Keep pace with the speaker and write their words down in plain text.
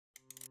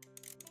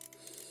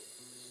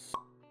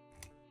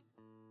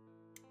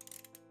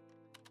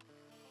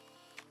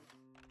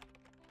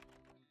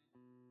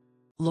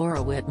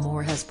Laura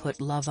Whitmore has put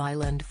Love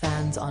Island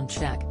fans on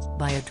check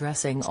by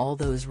addressing all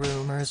those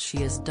rumors she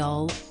is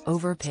dull,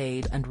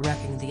 overpaid and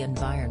wrecking the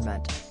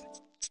environment.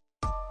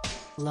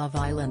 Love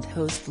Island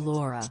host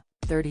Laura,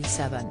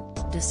 37,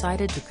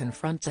 decided to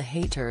confront the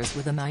haters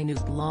with a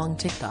minute-long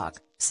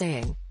TikTok,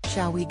 saying,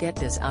 "Shall we get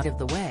this out of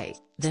the way,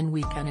 then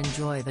we can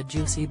enjoy the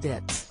juicy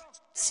bits.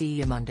 See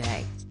you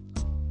Monday."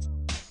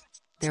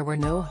 There were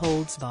no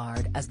holds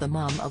barred as the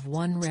mom of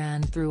one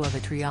ran through a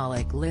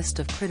vitriolic list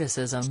of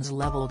criticisms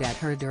leveled at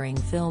her during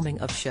filming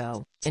of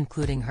show,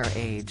 including her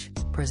age,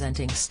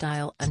 presenting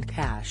style and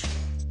cash.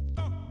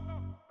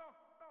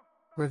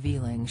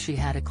 Revealing she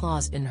had a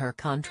clause in her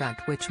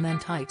contract which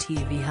meant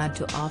ITV had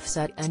to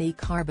offset any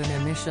carbon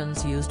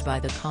emissions used by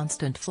the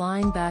constant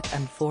flying back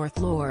and forth.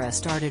 Laura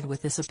started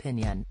with this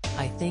opinion: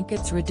 "I think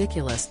it's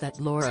ridiculous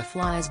that Laura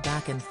flies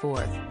back and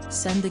forth,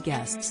 send the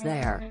guests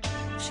there."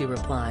 She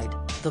replied,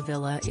 "The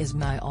villa is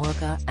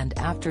Mallorca and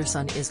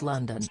Aftersun is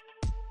London.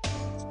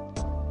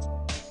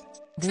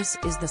 This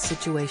is the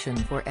situation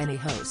for any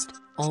host,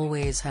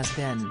 always has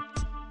been.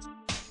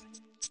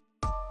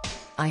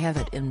 I have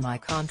it in my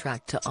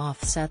contract to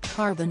offset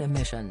carbon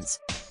emissions."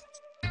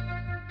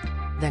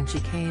 Then she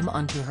came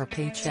onto her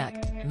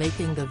paycheck,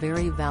 making the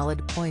very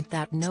valid point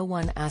that no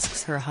one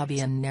asks her hubby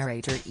and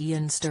narrator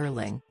Ian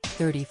Sterling,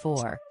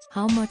 34,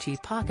 how much he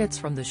pockets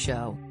from the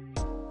show.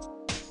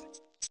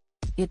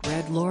 It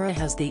read, "Laura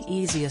has the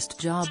easiest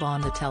job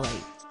on the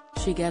telly.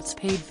 She gets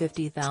paid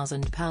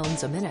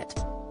 £50,000 a minute.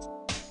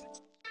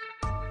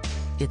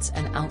 It's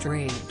an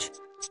outrage."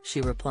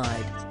 She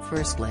replied,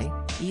 "Firstly,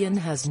 Ian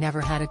has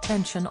never had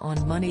attention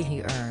on money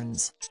he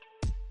earns.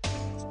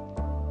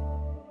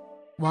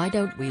 Why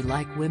don't we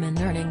like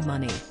women earning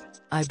money?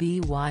 I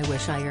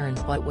wish I earned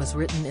what was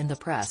written in the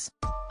press.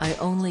 I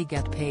only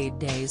get paid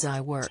days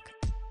I work."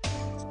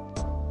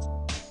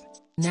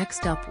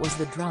 Next up was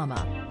the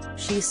drama.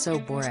 "She's so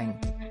boring.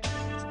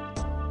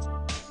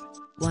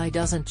 Why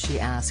doesn't she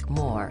ask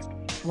more?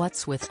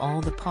 What's with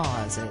all the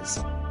pauses?"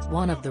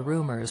 one of the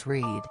rumors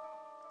read.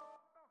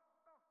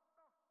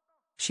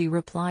 She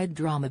replied,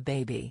 "Drama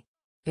baby.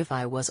 If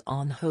I was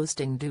on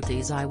hosting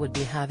duties I would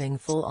be having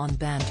full-on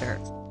banter.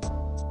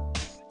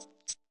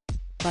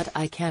 But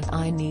I can't.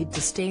 I need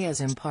to stay as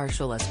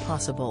impartial as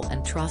possible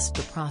and trust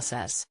the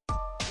process.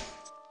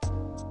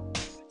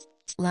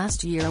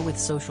 Last year with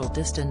social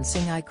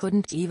distancing I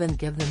couldn't even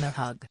give them a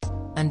hug.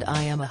 And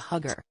I am a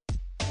hugger."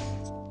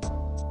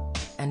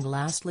 And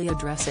lastly,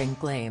 addressing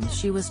claims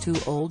she was too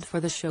old for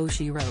the show,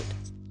 she wrote,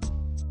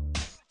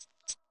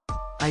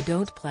 "I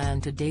don't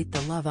plan to date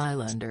the Love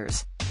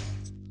Islanders.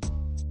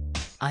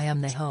 I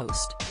am the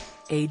host.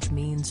 Age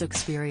means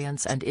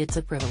experience and it's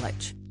a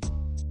privilege."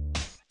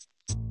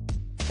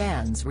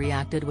 Fans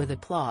reacted with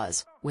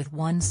applause, with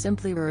one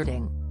simply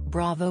wording,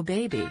 "Bravo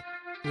baby."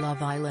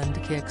 Love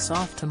Island kicks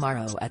off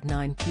tomorrow at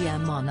 9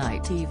 p.m. on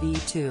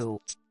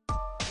ITV2.